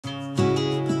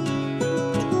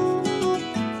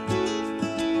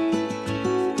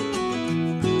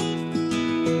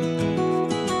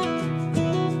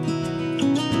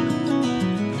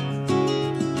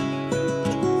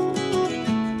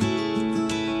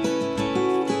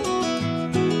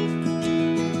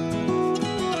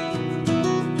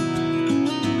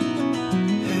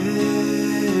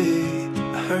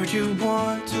Would you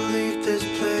want to leave this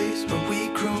place where we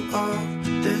grew up?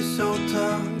 This old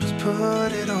town, just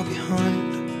put it all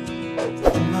behind.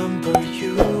 Remember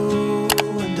you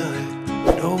and I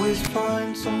would always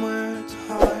find somewhere to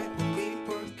hide when we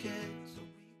were kids.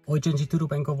 Oi gente, tudo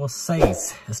bem com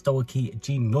vocês? Estou aqui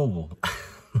de novo.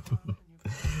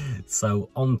 So,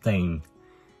 ontem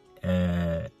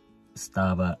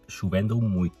estava chovendo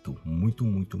muito.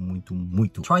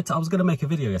 I was going to make a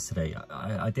video yesterday.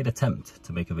 I did attempt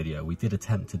to make a video. We did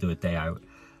attempt to do a day out,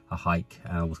 a hike,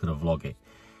 and I was going to vlog it.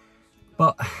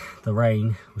 But the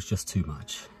rain was just too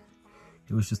much.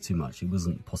 It was just too much. It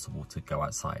wasn't possible to go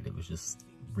outside. It was just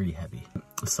really heavy.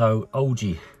 So,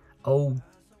 OG,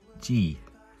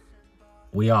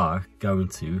 we are going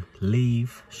to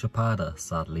leave Chapada,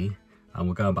 sadly, and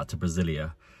we're going back to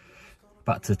Brasilia,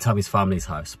 back to Tammy's family's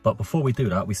house. But before we do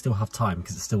that, we still have time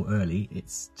because it's still early.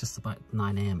 It's just about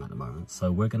 9 AM at the moment.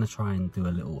 So we're going to try and do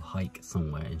a little hike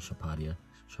somewhere in Chapada.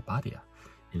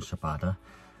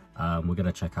 We're going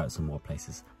to check out some more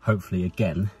places. Hopefully,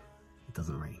 again, it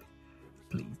doesn't rain.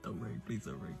 Please don't rain, please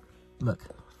don't rain. Look,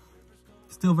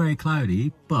 still very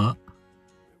cloudy, but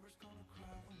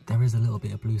there is a little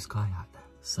bit of blue sky out there.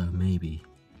 So maybe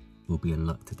we'll be in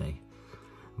luck today.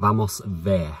 Vamos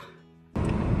ver.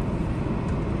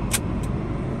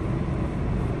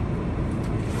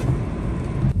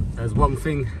 There's one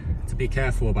thing to be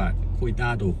careful about.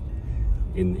 Cuidado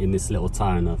in this little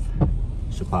town of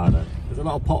Chapada. There's a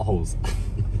lot of potholes.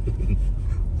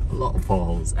 A lot of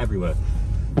potholes everywhere.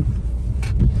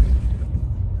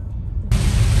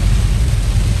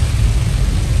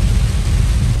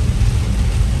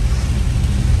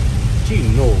 De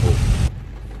novo.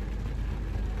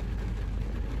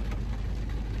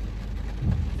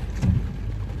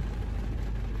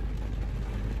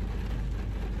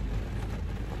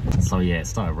 So yeah, it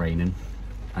started raining,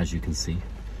 as you can see.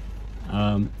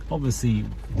 Obviously,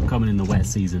 coming in the wet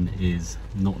season is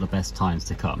not the best times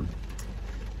to come.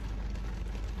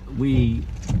 We're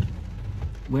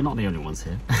not the only ones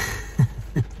here.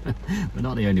 We're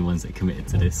not the only ones that committed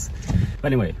to this. But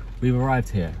anyway, we've arrived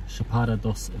here, Chapada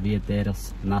Dos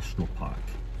Veadeiros National Park.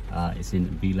 It's in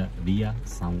Villa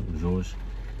São Jorge.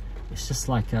 It's just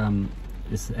like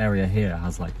this area here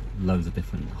has like loads of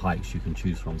different hikes you can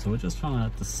choose from. So we're just trying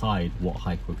to decide what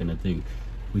hike we're going to do.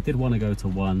 We did want to go to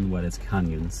one where there's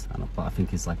canyons, but I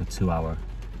think it's like a 2-hour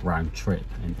round trip.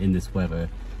 And in this weather,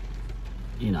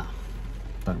 you know,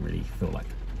 don't really feel like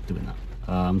doing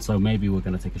that. So maybe we're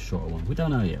going to take a shorter one. We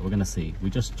don't know yet. We're going to see. We're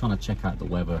just trying to check out the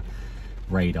weather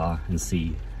radar and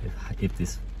see if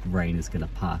this rain is going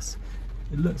to pass.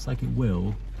 It looks like it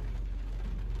will,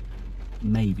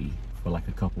 maybe for like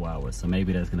a couple hours, so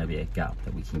maybe there's going to be a gap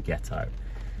that we can get out.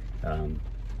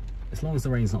 As long as the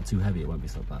rain's not too heavy, it won't be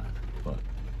so bad, but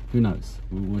who knows.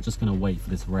 We're just going to wait for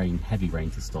this heavy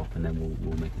rain to stop, and then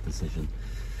we'll make a decision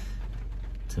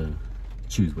to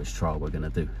choose which trail we're going to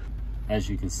do. As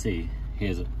you can see,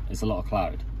 it's a lot of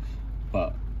cloud,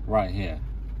 but right here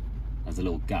there's a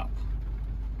little gap.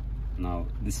 Now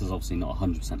this is obviously not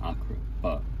 100% accurate,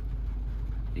 but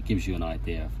it gives you an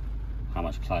idea of how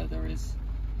much cloud there is.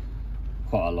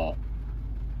 Quite a lot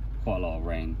of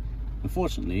rain.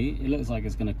 Unfortunately, it looks like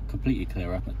it's going to completely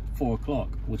clear up at 4 o'clock,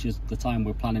 which is the time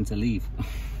we're planning to leave.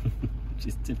 Which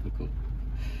is typical.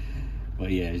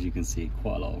 But yeah, as you can see,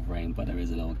 quite a lot of rain, but there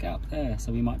is a little gap there,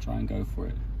 so we might try and go for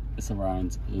it. It's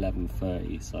around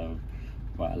 11:30, so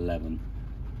about 11.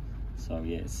 So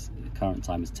yeah, the current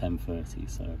time is 10:30,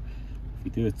 so if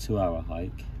we do a 2-hour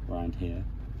hike around here,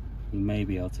 we may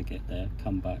be able to get there,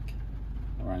 come back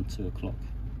around 2 o'clock.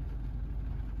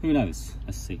 Who knows?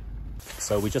 Let's see.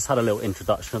 So we just had a little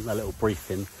introduction, a little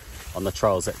briefing on the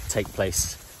trails that take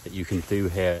place that you can do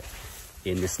here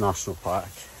in this national park.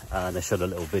 They showed a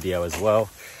little video as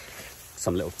well,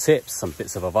 some little tips, some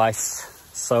bits of advice.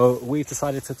 So we've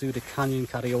decided to do the Canyon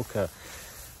Carioca.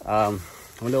 I'm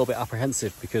a little bit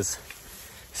apprehensive because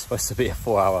it's supposed to be a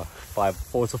 4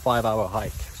 to 5 hour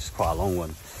hike, which is quite a long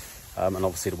one. And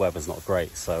obviously the weather's not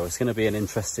great, so it's going to be an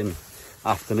interesting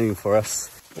afternoon for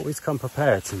us. Always come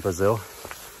prepared in Brazil,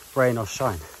 rain or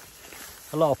shine.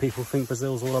 A lot of people think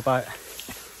Brazil's all about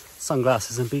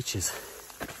sunglasses and beaches.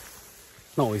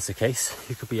 Not always the case.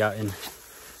 You could be out in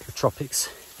the tropics.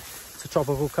 It's a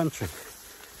tropical country.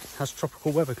 It has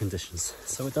tropical weather conditions,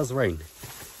 so it does rain.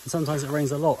 And sometimes it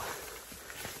rains a lot.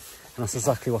 And that's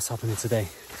exactly what's happening today.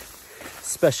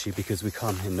 Especially because we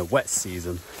come in the wet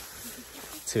season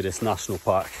to this national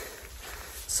park.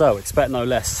 So expect no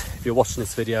less. If you're watching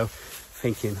this video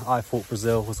thinking, I thought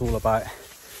Brazil was all about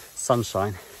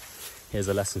sunshine, here's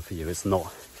a lesson for you. It's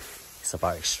not. It's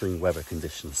about extreme weather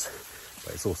conditions,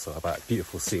 but it's also about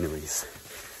beautiful sceneries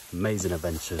amazing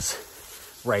adventures,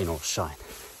 rain or shine.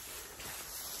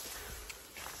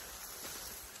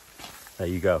 There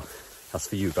you go. That's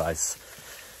for you guys,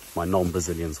 my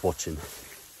non-Brazilians watching,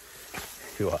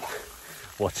 who are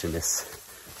watching this,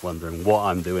 wondering what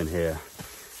I'm doing here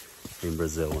in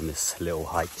Brazil on this little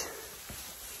hike.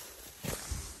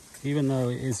 Even though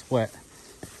it is wet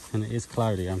and it is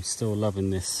cloudy, I'm still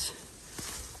loving this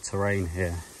terrain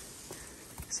here.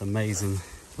 It's amazing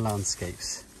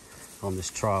landscapes on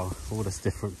this trail, all these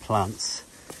different plants,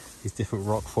 these different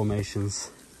rock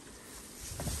formations.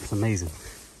 It's amazing.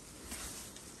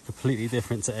 Completely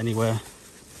different to anywhere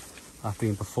I've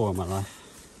been before in my life.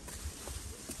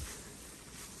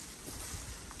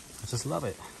 I just love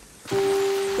it.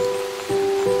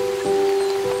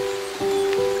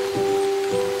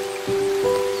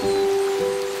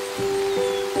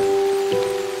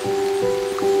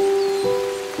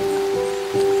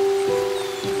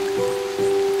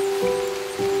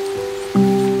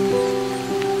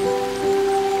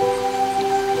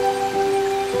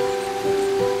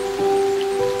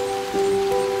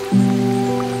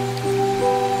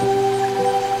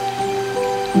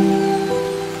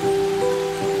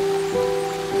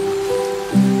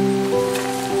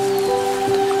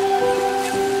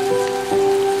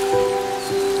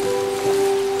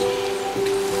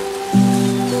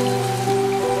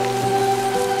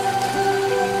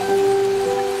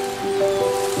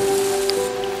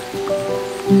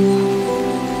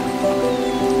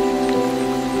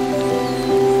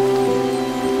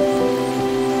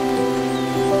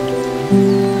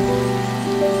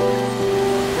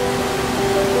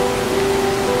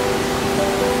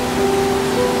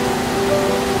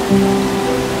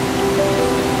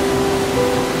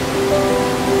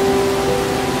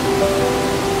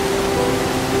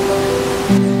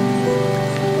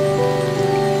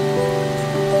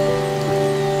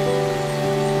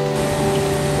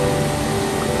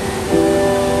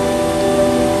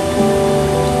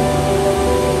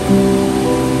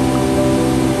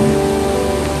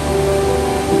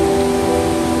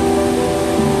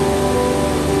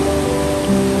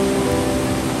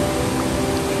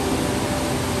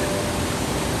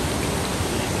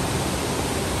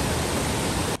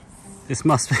 This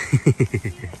must be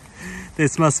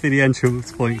this must be the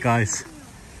entrance point, guys.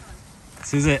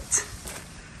 This is it.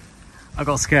 I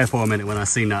got scared for a minute when I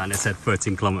seen that and it said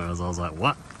 13 kilometers. I was like,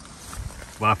 what?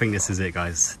 Well, I think this is it,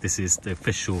 guys. This is the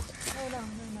official.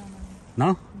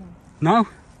 No? No?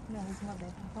 No, it's not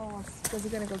that. Oh, because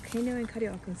we're gonna go Canyon and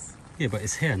Cariocas. Yeah, but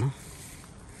it's here, no?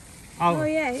 Oh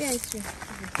yeah, it's true.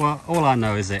 Well, all I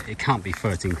know is that it can't be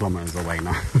 13 kilometers away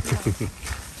now. No.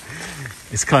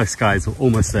 It's close, guys. We're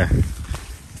almost there.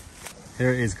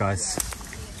 Here it is, guys.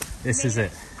 This is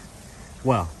it.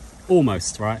 Well,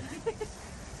 almost, right?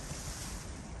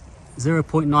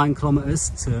 0.9 kilometers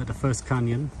to the first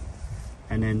canyon,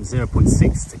 and then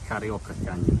 0.6 to Carioca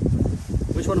Canyon.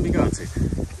 Which one are we going to?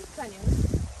 Canyon.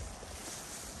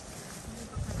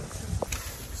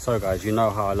 So, guys, you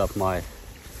know how I love my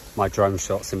drone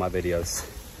shots in my videos.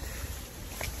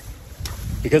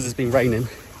 Because it's been raining,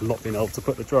 I've not been able to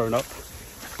put the drone up,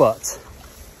 but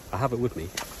I have it with me.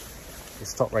 It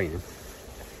stopped raining.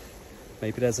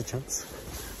 Maybe there's a chance.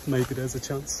 Maybe there's a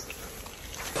chance.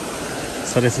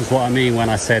 So this is what I mean when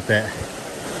I said that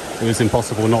it was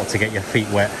impossible not to get your feet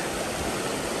wet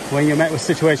when you're met with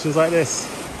situations like this.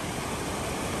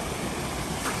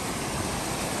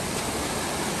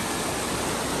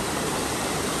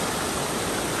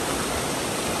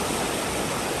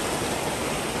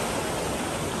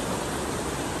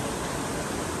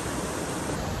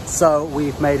 So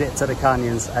we've made it to the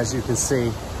canyons. As you can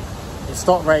see, it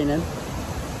stopped raining.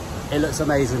 It looks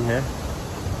amazing here.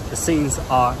 The scenes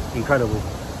are incredible.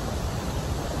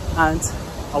 And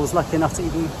I was lucky enough to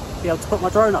even be able to put my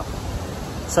drone up.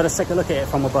 So let's take a look at it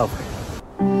from above.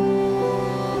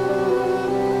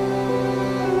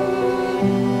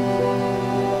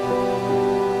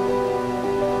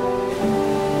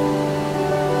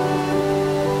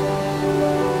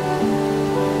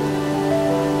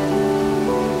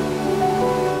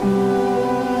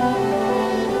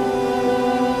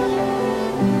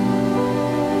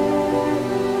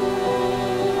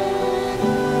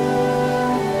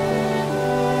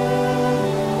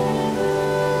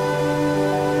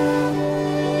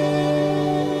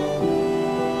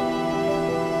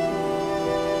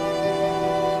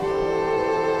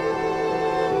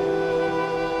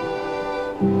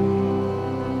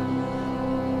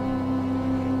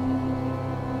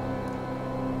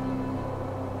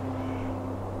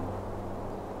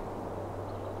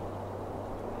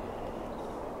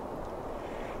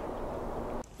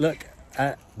 Look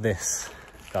at this,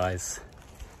 guys.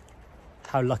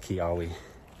 how lucky are we?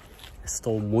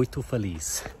 Estou muito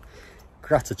feliz.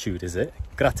 Gratitude, is it?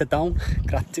 Gratidão?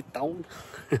 Gratidão?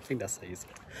 I think that's how you say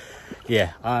it.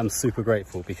 Yeah, I'm super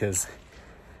grateful because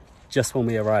just when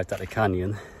we arrived at the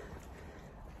canyon,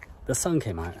 the sun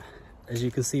came out. As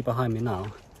you can see behind me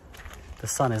now, the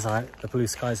sun is out, the blue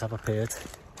skies have appeared.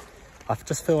 I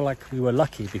just feel like we were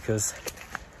lucky because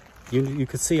you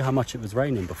could see how much it was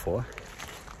raining before.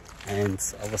 And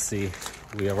obviously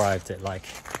we arrived at like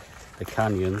the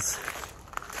canyons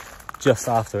just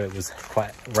after it was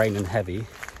quite raining heavy,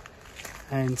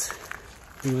 and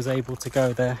we was able to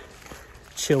go there,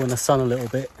 chill in the sun a little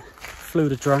bit, flew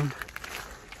the drone,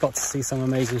 got to see some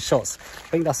amazing shots. I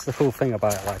think that's the cool thing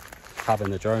about like having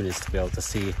the drone, is to be able to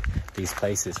see these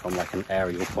places from like an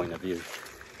aerial point of view,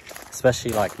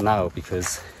 especially like now,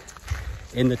 because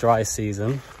in the dry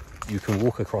season you can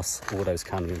walk across all those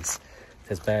canyons,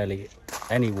 there's barely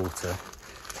any water,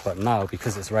 but now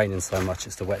because it's raining so much,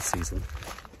 it's the wet season,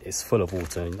 it's full of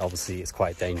water, and obviously it's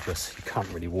quite dangerous. You can't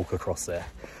really walk across there.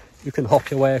 You can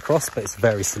hop your way across, but it's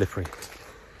very slippery.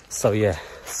 So yeah,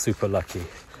 super lucky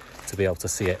to be able to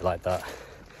see it like that,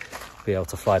 be able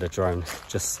to fly the drone,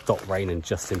 just stop raining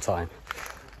just in time.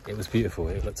 It was beautiful,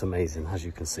 it looked amazing, as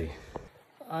you can see.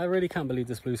 I really can't believe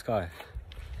this blue sky.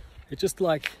 It just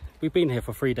like, we've been here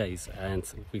for 3 days and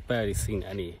we've barely seen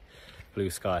any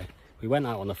blue sky. We went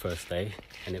out on the first day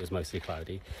and it was mostly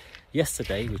cloudy.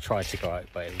 Yesterday we tried to go out,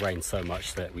 but it rained so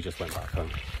much that we just went back home.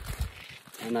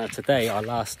 And today, our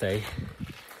last day,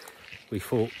 we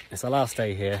thought it's our last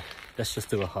day here, let's just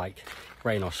do a hike,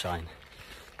 rain or shine.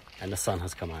 And the sun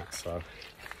has come out, so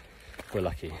we're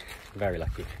lucky, very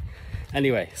lucky.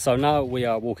 Anyway, so now we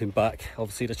are walking back.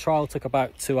 Obviously the trial took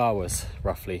about 2 hours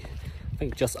roughly, I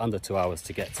think just under 2 hours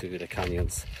to get to the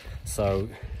canyons. So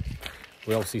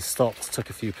we obviously stopped, took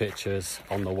a few pictures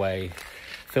on the way,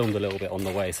 filmed a little bit on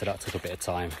the way, so that took a bit of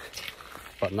time.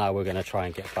 But now we're going to try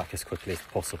and get back as quickly as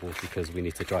possible because we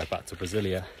need to drive back to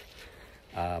Brasilia.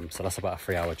 So that's about a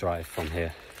 3-hour drive from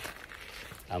here.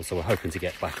 So we're hoping to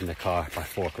get back in the car by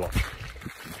 4 o'clock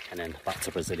and then back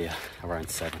to Brasilia around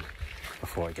 7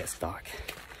 before it gets dark.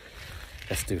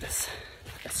 Let's do this.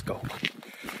 Let's go.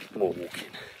 More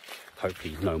walking.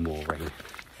 Hopefully no more rain.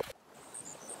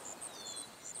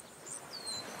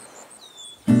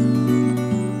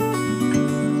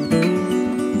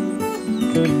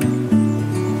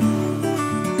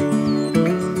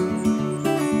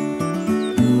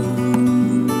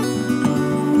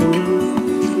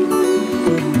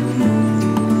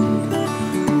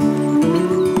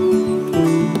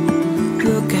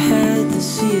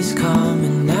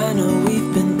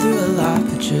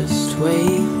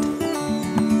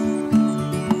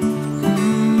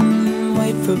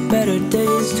 Better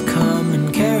days to come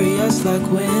and carry us like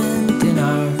wind in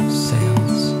our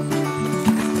sails.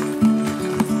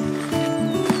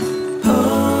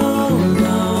 Hold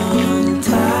on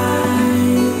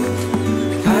tight,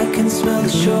 I can smell the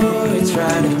shore, it's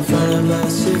right in front of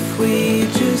us if we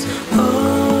just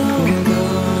hold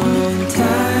on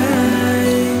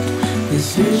tight.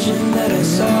 This vision that I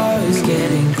saw is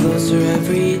getting closer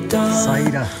every dawn.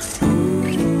 Saída,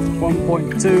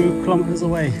 1.2 kilometers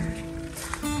away.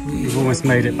 We've almost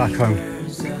made it back home,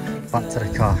 back to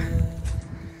the car.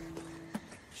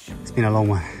 It's been a long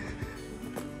one.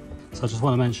 So I just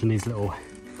want to mention these little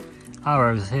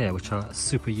arrows here, which are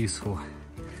super useful.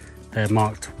 They're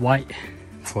marked white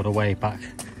for the way back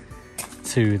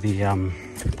to the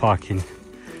parking,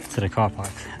 to the car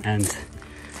park, and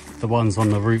the ones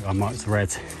on the route are marked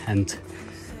red, and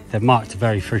they're marked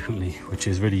very frequently, which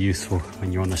is really useful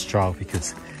when you're on this trail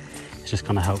because it just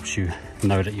kind of helps you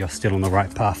know that you're still on the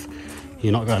right path,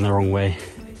 you're not going the wrong way,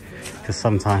 because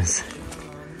sometimes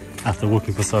after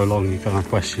walking for so long you kind of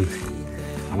question,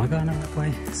 am I going the right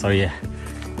way? So yeah,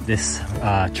 this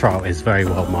trail is very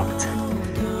well marked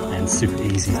and super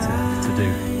easy to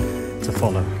do, to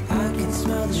follow. As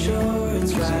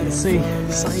you can see,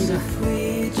 Saída,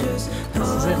 this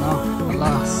is it now, the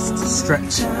last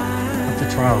stretch of the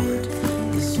trail.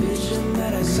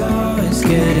 It's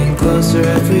getting closer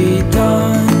every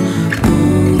dawn.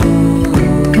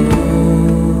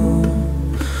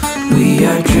 We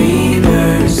are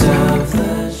dreamers of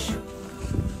the shore.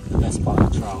 The best part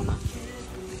of the trail now.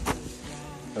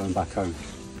 Going back home.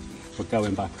 We're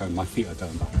going back home. My feet are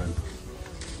going back home.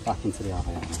 Back into the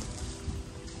Havaiana,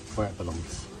 where it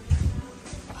belongs.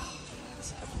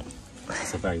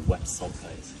 It's a very wet salt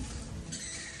place.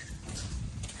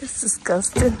 It's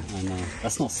disgusting. I know.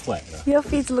 That's not sweat though. Your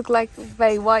feet look like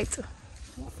very white.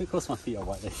 Well, because my feet are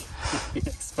white, they've been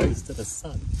exposed to the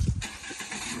sun.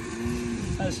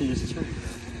 Actually, it's true.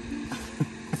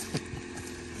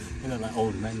 look like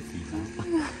old men feet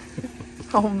now.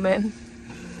 Oh man.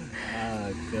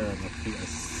 Oh god, my feet are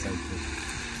so good.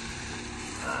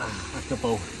 Like a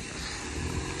bowl.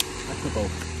 Like a bowl.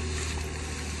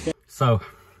 So,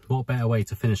 what better way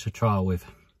to finish a trial with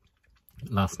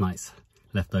last night's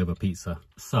leftover pizza?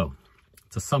 So,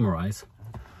 to summarise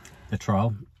the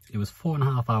trial, it was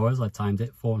 4.5 hours, I timed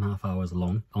it, 4.5 hours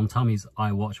long. On Tammy's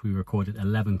iWatch, we recorded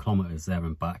 11 kilometres there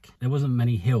and back. There wasn't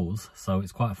many hills, so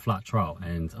it's quite a flat trial,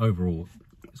 and overall,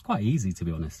 it's quite easy, to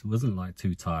be honest. It wasn't like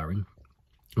too tiring.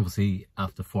 Obviously,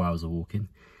 after 4 hours of walking,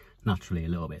 naturally a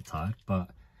little bit tired, but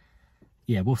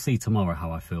yeah, we'll see tomorrow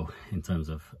how I feel in terms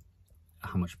of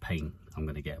how much pain I'm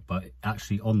going to get. But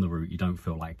actually on the route, you don't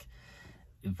feel like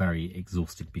very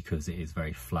exhausted because it is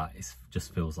very flat. It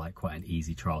just feels like quite an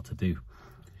easy trial to do.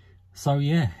 So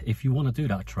yeah, if you want to do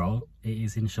that trial, it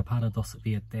is in Chapada Dos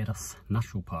Veadeiros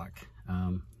National Park,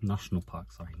 National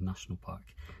Park,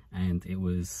 and it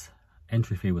was,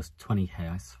 entry fee was 20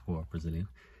 reais for a Brazilian,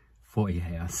 40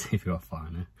 reais if you're a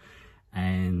foreigner,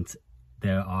 and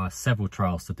there are several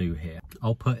trials to do here.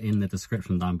 I'll put in the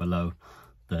description down below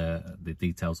the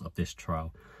details of this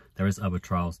trial. There is other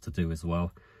trials to do as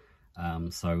well,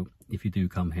 so if you do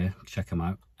come here, check them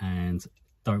out, and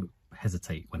don't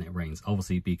hesitate when it rains.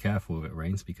 Obviously be careful if it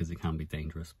rains because it can be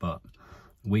dangerous, but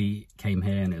we came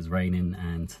here and it was raining,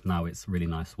 and now it's really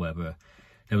nice weather.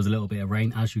 There was a little bit of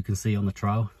rain, as you can see on the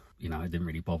trial. You know, it didn't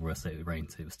really bother us that it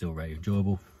rained. It was still very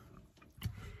enjoyable.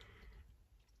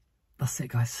 That's it,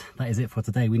 guys. That is it for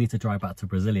today. We need to drive back to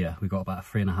Brasilia. We've got about a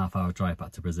 3.5 hour drive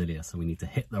back to Brasilia, so we need to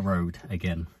hit the road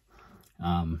again.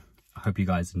 I hope you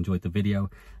guys enjoyed the video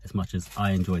as much as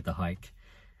I enjoyed the hike.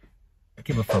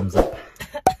 Give a thumbs up.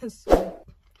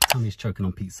 Tammy's choking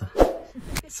on pizza.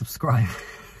 Subscribe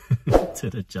to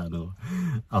the channel.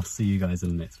 I'll see you guys in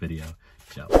the next video.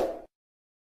 Ciao.